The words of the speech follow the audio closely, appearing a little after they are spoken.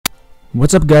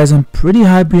What's up, guys? I'm pretty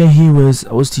hyped here with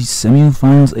OST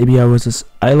Semifinals, ABR versus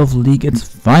Iloveleague. It's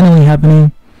finally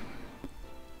happening.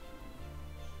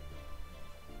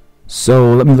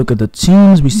 So let me look at the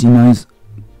teams. We see nice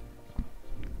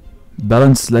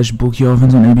balance / bulky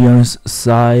offense on ABR's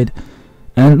side,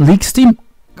 and League's team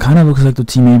kind of looks like the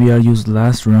team ABR used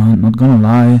last round, not gonna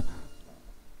lie.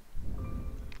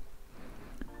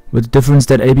 With the difference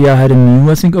that ABR had a Mew,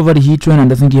 I think, over the Heatran,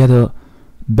 and I think he had a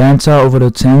Banter over the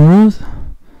Tangrowth.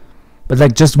 But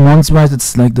like just mons wise,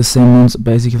 it's like the same mons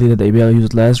basically that ABR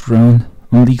used last round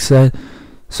on League side.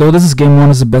 So this is game 1,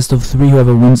 is a best of 3.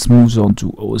 Whoever wins moves on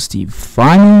to OST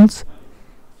Finals.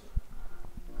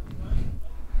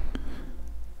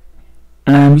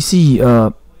 And we see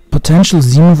potential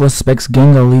Z-move or Specs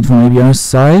Gengar lead from ABR's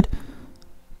side.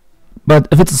 But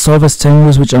if it's a Solver's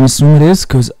Tangrowth, which I'm assuming it is,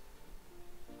 because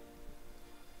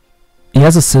he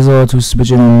has a Scissor to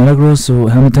switch in on Metagross, so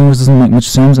Helmet Tangrowth doesn't make much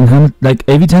sense, and Helmet, like,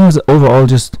 AV Tangrowth overall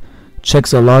just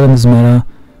checks a lot in this meta.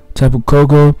 Tapu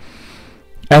Koko,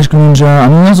 Ash Greninja, I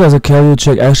mean, also as a carry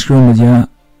check Ash Greninja, but yeah.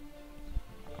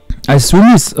 I assume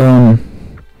he's, okay,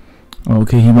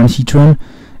 he went Heatran,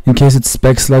 in case it's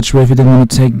Spec Sludge Wave, he didn't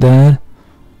want to take that.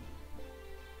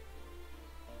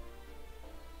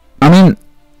 I mean,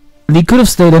 he could have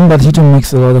stayed in, but Heatran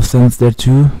makes a lot of sense there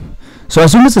too. So I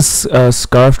assume it's a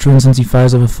Scarf Train since he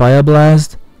fires off a Fire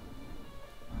Blast.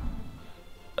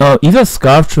 Either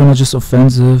Scarf Train or just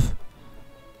offensive.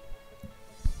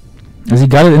 As he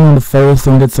got it in on the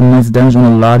Ferrothorn, gets some nice damage on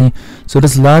a Lati. So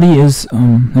this Lati is, let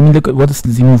me look at what is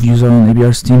the Z-move user on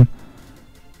ABR's team.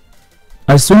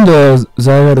 I assume the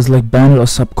Zygarde is like Bandit or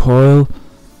Subcoil.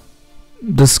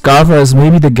 The Scarfer is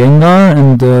maybe the Gengar,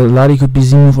 and the Lati could be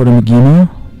Z-move or the Magino.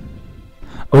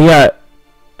 Oh yeah,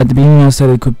 at the beginning I said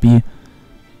it could be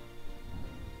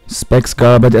Spec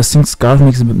Scarf, but I think Scarf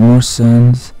makes a bit more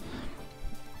sense.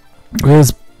 Okay,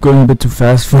 it's going a bit too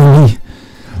fast for me.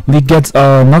 League gets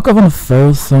a knockoff on the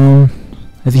Ferrothorn.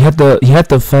 If he had the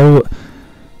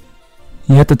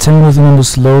Tangrowth on the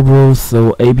Slowbro,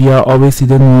 so ABR obviously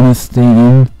didn't want to stay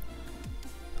in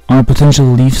on a potential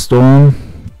Leaf Storm.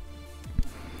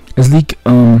 As League,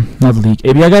 not League,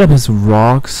 ABR got up his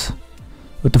Rocks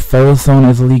with the Ferrothorn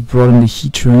as the League brought in the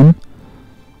Heatran.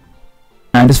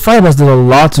 And this Fire Blast did a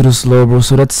lot to the Slowbro,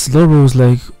 so that Slowbro was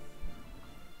like,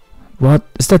 what?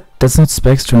 Is that's not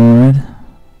Specs turn, right?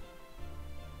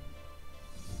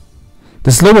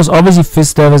 The Slowbro's obviously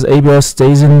Fist Dive as ABR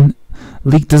stays in.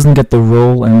 League doesn't get the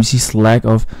roll, and we see Slack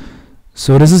off.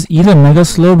 So this is either Mega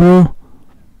Slowbro.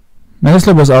 Mega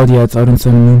Slowbro's out, yeah, it's out in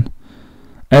Sun&Moon.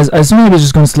 As I assume we're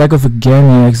just gonna slack off again,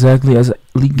 yeah, exactly, as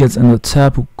League gets in the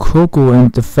Tapu Koko,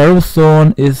 and the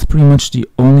Ferrothorn is pretty much the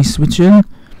only switch in.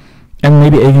 And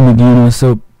maybe AV Magino,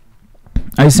 so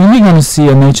I assume we're gonna see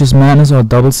a Nature's Madness or a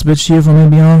double switch here from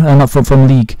ABR, not from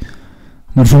League,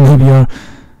 not from ABR.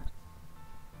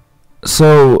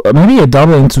 So maybe a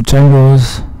double into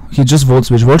Tangrowth. Okay, just Volt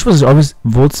Switch. Volt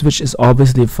Switch is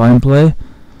obviously a fine play.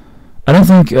 I don't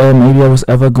think ABR was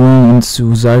ever going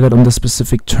into Zygarde on the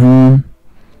specific turn.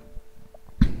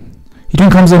 He then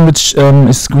comes in, which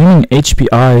is screaming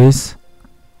HPIs.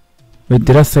 Wait,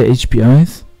 did I say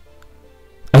HPIs?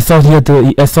 I thought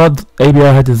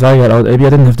ABR had the Zygarde out. ABR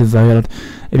didn't have the Zygarde out.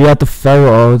 ABR had the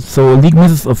Ferro out. So League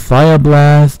misses a Fire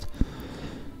Blast.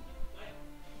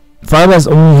 Fire Blast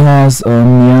only has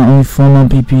only 4 more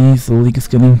PP, so League is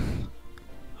getting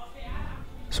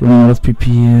running out of PP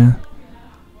here.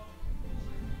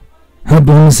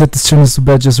 Bonus set this turn is too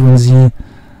bad just when Z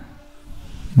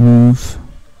move.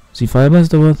 See Fire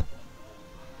Blast or what?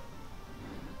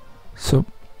 So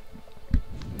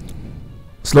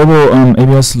Slowbro,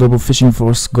 ABR Slowbro fishing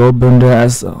for Skullburn there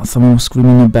as someone was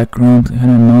screaming in the background,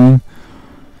 kinda annoying.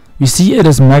 We see it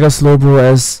as Mega Slowbro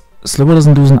as Slowbro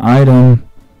doesn't lose an item.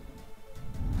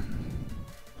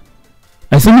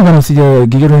 I think we're gonna see the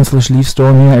Giga Drain / Leaf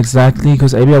Storm here, exactly,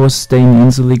 because ABR was staying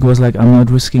in, so League was like, I'm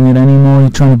not risking it anymore, you're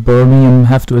trying to burn me and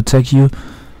have to attack you.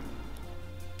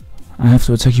 I have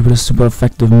to attack you with a super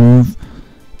effective move.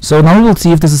 So now we'll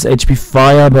see if this is HP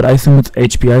Fire, but I think it's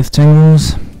HP Ice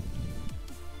Tangrowth.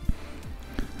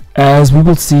 As we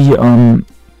will see,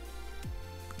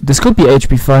 this could be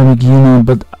HP Fire Magino,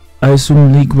 but I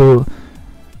assume League will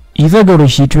either go to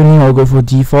Heatran or go for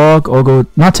Defog, or go,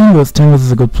 not Tangrowth, Tangrowth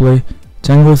is a good play.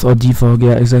 Tangrowth or Defog,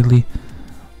 yeah, exactly.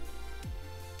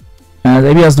 And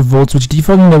ABR has the Volt Switch.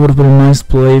 Defogging, that would have been a nice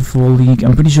play for League.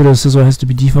 I'm pretty sure the Scissor has to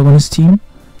be Defog on his team.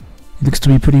 He looks to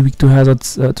be pretty weak to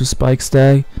hazards, to Spike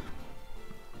Stag.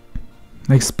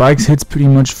 Like, Spikes hits pretty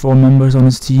much 4 members on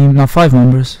his team. Now 5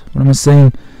 members. What am I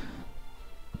saying?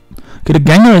 Okay, the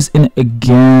Gengar is in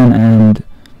again, and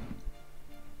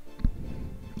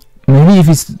Maybe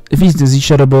if he's the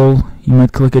Z-Shadowball, he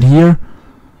might click it here.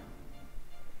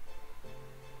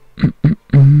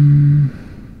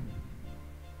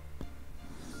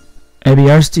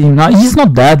 ABR's team. Now he's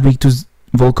not that weak to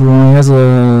Volcarona. He has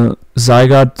a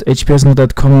Zygarde. HP is not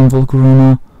that common on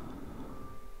Volcarona.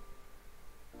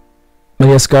 But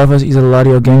yeah, Scarface,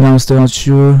 Iloveleague or Gengar, I'm still not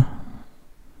sure.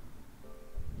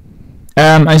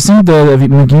 I think the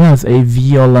Magina has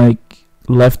AV or like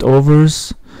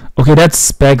leftovers. Okay, that's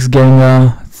Specs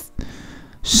Gengar.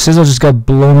 Scizor just got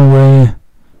blown away.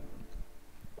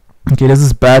 Okay, this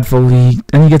is bad for League.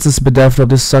 And he gets a Spadafra.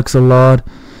 This sucks a lot.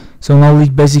 So now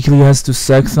League basically has to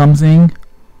sack something.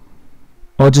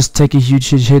 Or just take a huge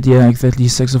hit. Yeah, exactly.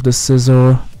 Sacks of the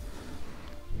Scizor.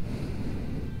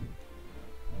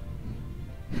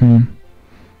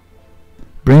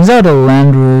 Brings out a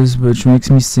Landorus, which makes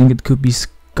me think it could be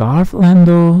Scarf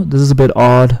Lando. This is a bit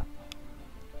odd.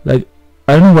 Like,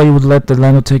 I don't know why you would let the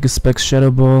Lando take a Specs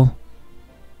Shadow Ball.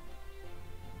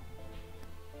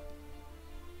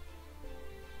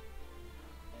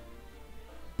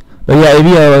 But yeah,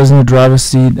 ABR is in the driver's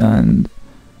seat and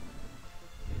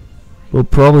we'll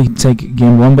probably take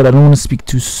game 1, but I don't want to speak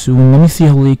too soon. Let me see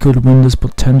how Lee could win this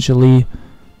potentially.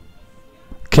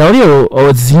 Keldeo, oh,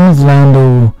 it's Zenith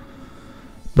Lando.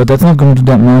 But that's not going to do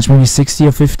that much. Maybe 60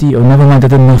 or 50. Oh, never mind, that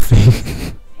did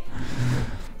nothing.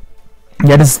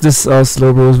 Yeah, this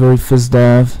Slowbro is very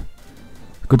Fizdav.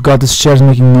 Good God, this chair's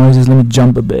making noises. Let me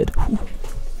jump a bit. Whew.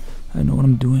 I know what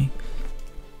I'm doing.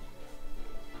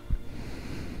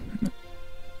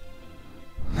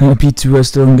 P2 I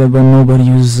still don't get why nobody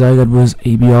uses Zygarde with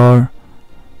ABR.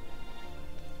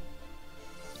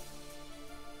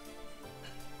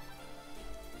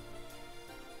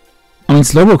 I mean,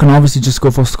 Slowbro can obviously just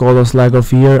go for Scaldor's Lag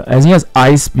of here, as he has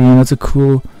Ice Beam. That's a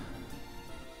cool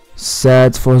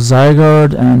set for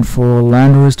Zygarde and for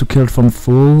Landorus to kill it from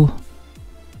full.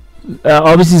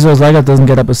 Obviously, so Zygarde doesn't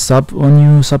get up a sub on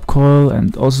you, sub coil,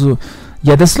 and also,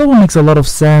 yeah, the Slowbro makes a lot of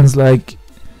sense. Like,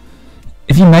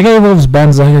 if he Mega Evolves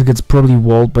Band, Zygarde gets probably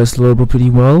walled by Slowbro pretty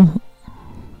well.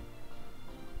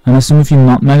 And I assume if you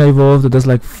not Mega Evolved, it does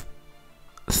like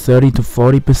 30 to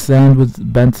 40% with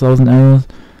Band 1000 arrows.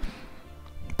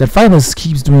 That Fibers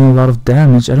keeps doing a lot of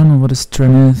damage. I don't know what his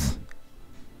trend is.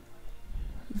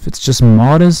 If it's just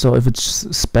Modest or if it's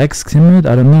Specs Timid,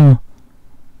 I don't know.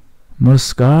 More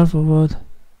Scarf or what?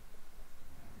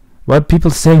 Why are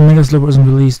people saying Mega Slowbro isn't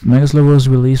released? Mega Slowbro was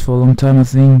released for a long time, I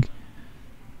think.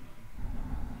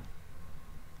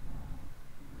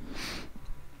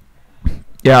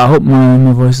 Yeah, I hope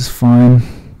my voice is fine.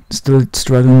 Still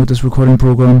struggling with this recording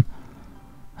program.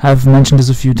 Have mentioned this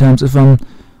a few times. If I'm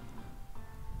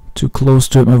too close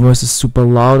to it, my voice is super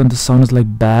loud and the sound is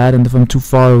like bad, and if I'm too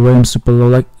far away, I'm super low.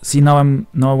 Like, see, now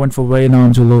I went for way, now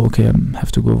I'm too low. Okay, I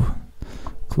have to go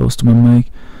close to my mic.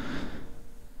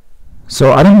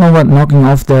 So I don't know what knocking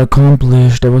off there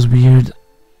accomplished. That was weird.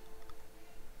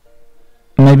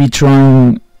 Maybe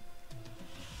trying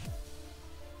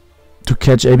to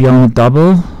catch ABR on a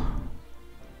double.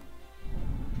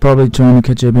 Probably trying to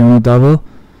catch ABR on a double.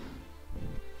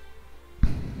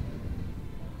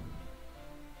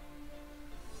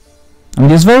 I mean,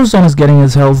 this Volzone is getting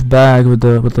his health back with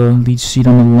the leech seed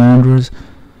on the Landorus,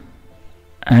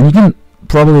 and you can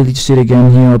probably leech seed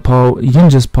again here. You can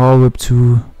just power whip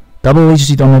to double leech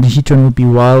seed on the Heatran would be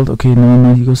wild. Okay,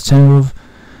 no, he goes Tangrowth,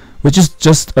 which is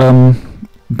just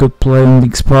good play on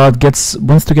League's part.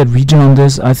 Wants to get regen on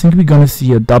this. I think we're gonna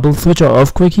see a double switch or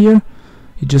Earthquake here.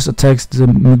 He just attacks the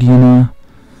Mugina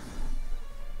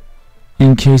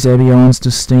in case ABR wants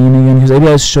to stay in again, because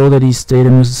ABR showed that he stayed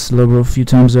in with Slowbro a few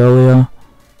times earlier.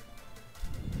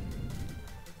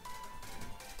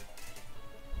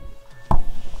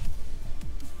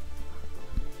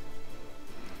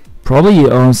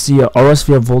 Probably see a Aura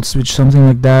Sphere Volt Switch, something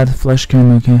like that. Flash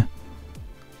Cannon, okay.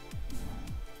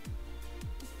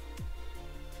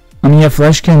 I mean, yeah,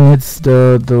 Flash Cannon hits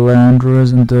the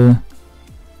Landorus and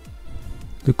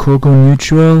the Coco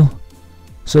neutral.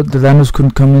 So the Landos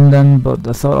couldn't come in then, but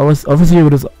I thought obviously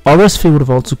Aura Sphere would have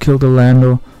also killed the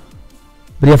Lando.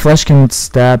 But yeah, Flash can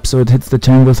stab, so it hits the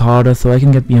Tangrowth harder, so I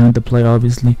can get behind the play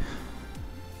obviously.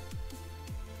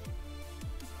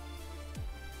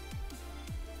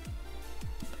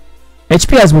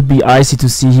 HPS would be icy to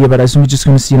see here, but I assume we're just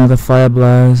gonna see another Fire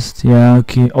Blast. Yeah,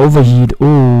 okay. Overheat.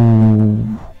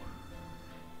 Ooh.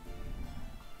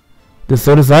 The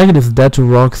third Zygarde is dead to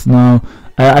rocks now.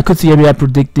 I could see ABR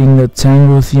predicting that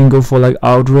Tangrowth here and go for like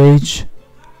Outrage.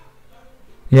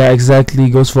 Yeah,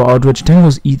 exactly. Goes for Outrage.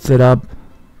 Tangrowth eats it up.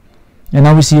 And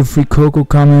now we see a free Coco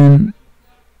coming.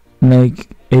 Like,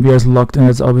 ABR is locked and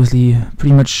it's obviously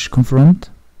pretty much confirmed.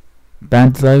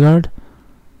 banned Zygarde.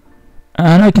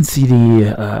 And I can see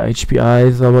the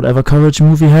HPIs or whatever coverage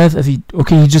move he has. As he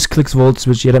just clicks Volt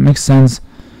Switch. Yeah, that makes sense,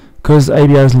 because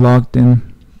ABR is locked in.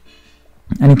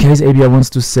 And in case ABR wants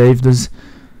to save this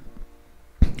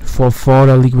for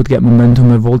fodder, League would get momentum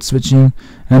by Volt Switching.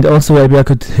 And also ABR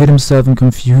could hit himself in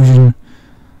confusion.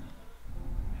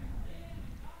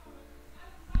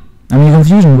 I mean,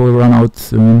 confusion will run out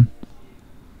soon.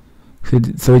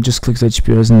 So he just clicks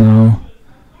HPIs now.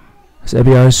 As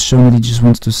ABR is showing that he just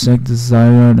wants to sack the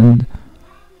Zygarde, and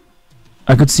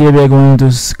I could see ABR going into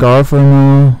Scarfer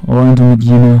now, or into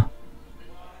Nagina.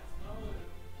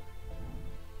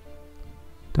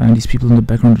 Damn, these people in the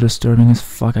background are disturbing as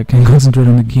fuck. I can't concentrate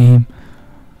on the game.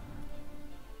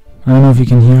 I don't know if you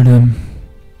can hear them.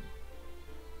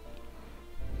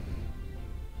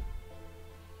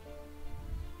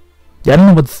 Yeah, I don't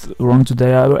know what's wrong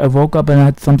today. I woke up and I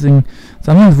had something's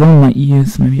wrong with my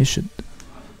ears. Maybe I should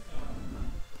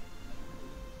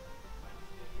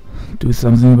do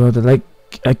something about it. Like,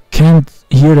 I can't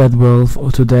hear that well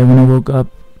today. When I woke up,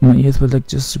 my ears were like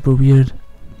just super weird.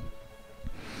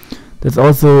 That's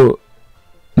also,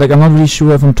 like, I'm not really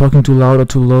sure if I'm talking too loud or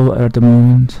too low at the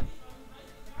moment.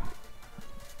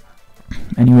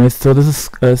 Anyways, so this is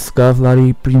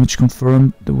Scarflari pretty much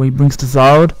confirmed the way he brings this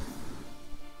out.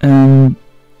 And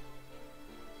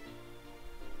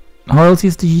how else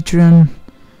is the Heatran?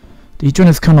 The Heatran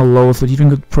is kinda low, so the Heatran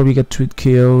could probably get Tweet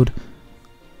KO'd.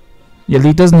 Yeah,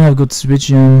 League doesn't have good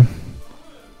switching.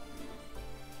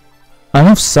 I don't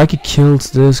know if Psychic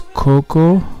kills this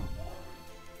Coco.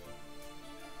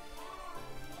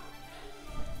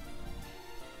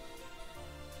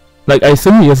 Like, I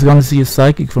think you're gonna see a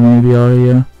Psychic from ABR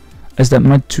here, as that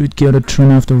might Tweet KO the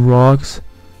Trin after Rocks.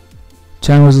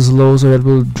 Changos is low, so that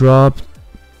will drop.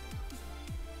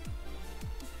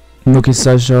 Nuki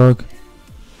Psyshock.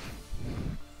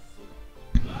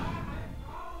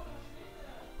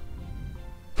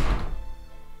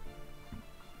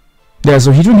 Yeah,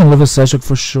 so Heatran can live a Psyshock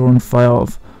for sure and fire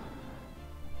off.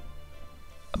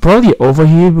 Probably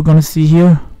Overheat we're gonna see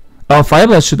here. Oh, Fire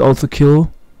Blast should also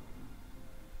kill.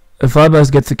 If Fire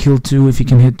Blast gets a kill too, if he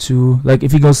can hit two. Like,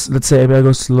 if he goes, let's say ABR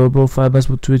goes Slowbro, Fire Blast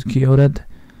will Tweet KO that.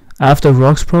 After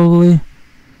Rocks, probably.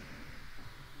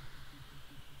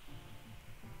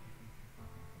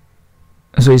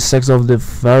 So he sacks off the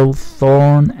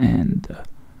Ferrothorn and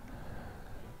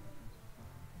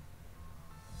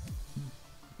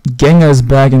Gengar is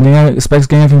back, and Gengar expects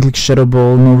Gengar can click Shadow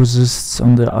Ball, no resists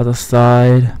on the other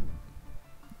side.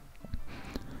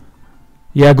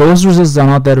 Yeah, Ghost resists are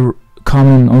not that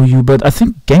common in OU, but I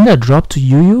think Gengar dropped to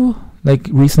UU like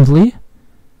recently.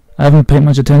 I haven't paid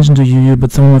much attention to UU,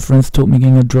 but some of my friends told me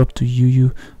Gengar dropped to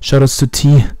UU. Shoutouts to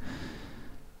T.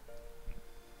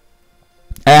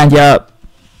 And yeah,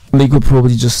 League will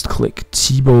probably just click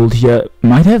T-Bolt here. He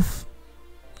might have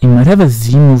a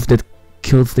Z move that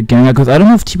kills the Gengar, because I don't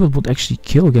know if T-Bolt would actually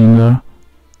kill Gengar.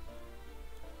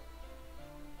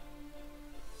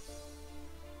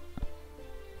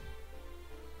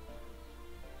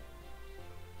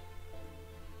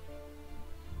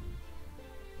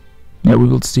 Yeah, we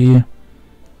will see. I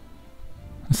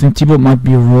think T-Bolt might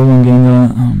be a roll on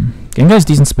Gengar. Gengar is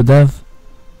decent Spadev.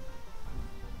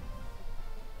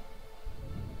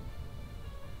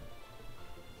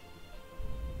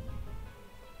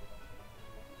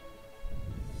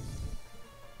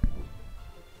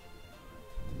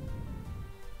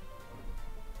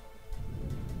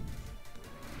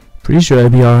 Pretty sure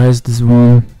ABR has this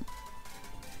one.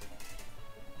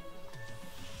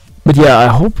 But yeah, I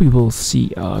hope we will see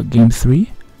game 3.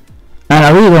 And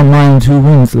I really don't mind 2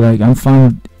 wins, like, I'm fine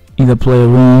with either play or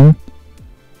win.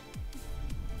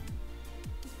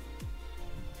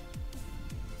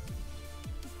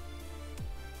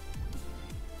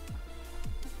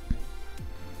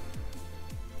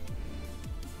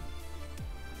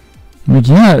 Like,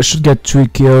 yeah, I should get 3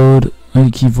 killed. I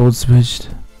keep Volt switched.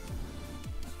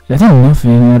 I think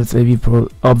nothing, yeah, that's AB Pro,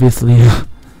 obviously. I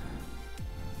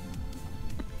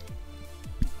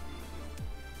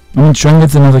mean, Tron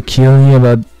gets another kill here,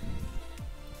 but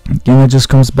Gengar just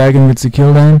comes back and gets a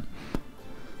kill then.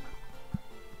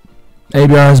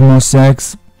 ABR has more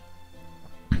sacks.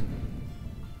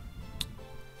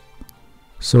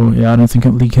 So yeah, I don't think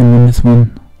League can win this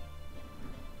one.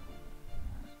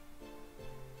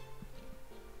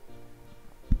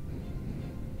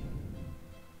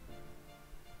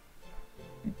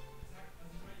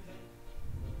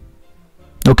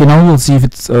 Okay, now we'll see if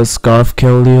it's a Scarf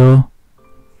Keldeo.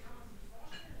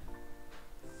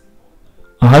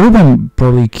 Harubin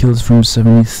probably kills from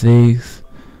 76,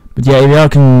 but yeah,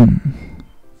 ABR can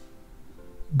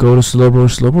go to Slowbro.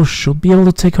 Slowbro should be able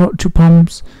to take out 2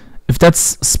 pumps. If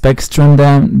that's Spectrum,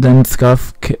 then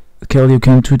Scarf kill you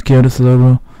can 2K to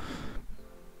Slowbro.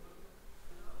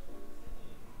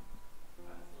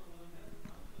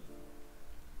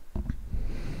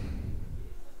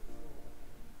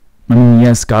 I mean,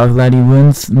 yes, Scarf Laddie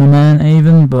wins, my man,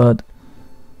 even, but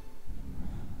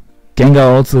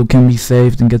Gengar also can be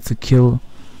saved and gets a kill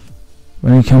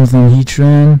when he comes in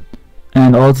Heatran.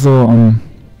 And also,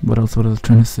 what else was I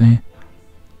trying to say?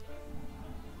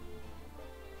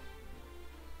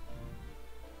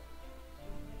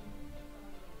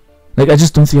 Like, I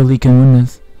just don't see how Lee can win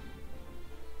this.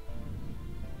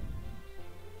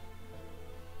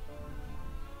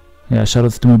 Yeah,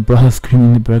 shoutouts to my brother screaming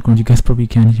in the background. You guys probably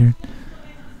can't hear it.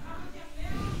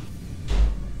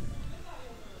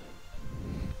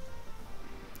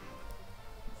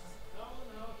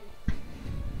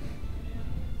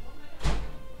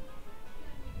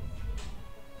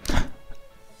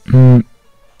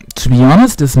 To be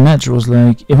honest, this match was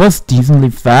like, it was decently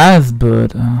fast,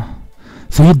 but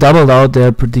so he doubled out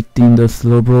there predicting the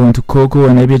Slowbro into Coco,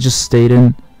 and ABR just stayed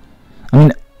in. I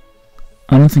mean,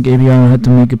 I don't think ABR had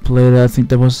to make a play there. I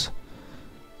think it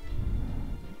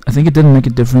didn't make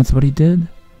a difference what he did.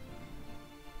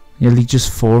 Yeah, League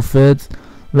just forfeit.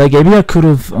 Like, ABR could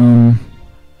have,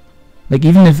 like,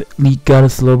 even if League got a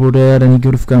Slowbro there, then he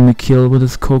could have gotten a kill with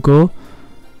his Coco.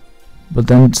 But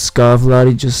then Scarf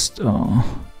Laddie just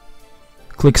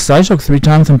click Psyshock 3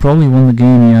 times and probably won the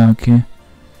game. Yeah, okay.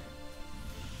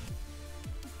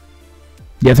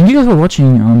 Yeah, thank you guys for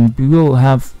watching. We will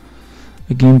have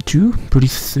a game 2 pretty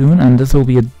soon, and this will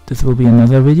be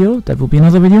another video. That will be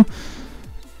another video.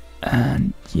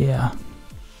 And yeah,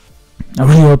 I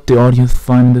really hope the audio is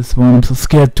fine in this one. I'm so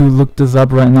scared to look this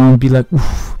up right now and be like,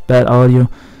 oof, bad audio.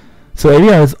 So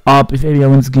ABR is up. If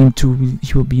ABR wins game 2,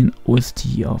 he will be in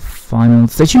OST of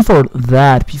finals. Stay tuned for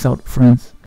that. Peace out, friends.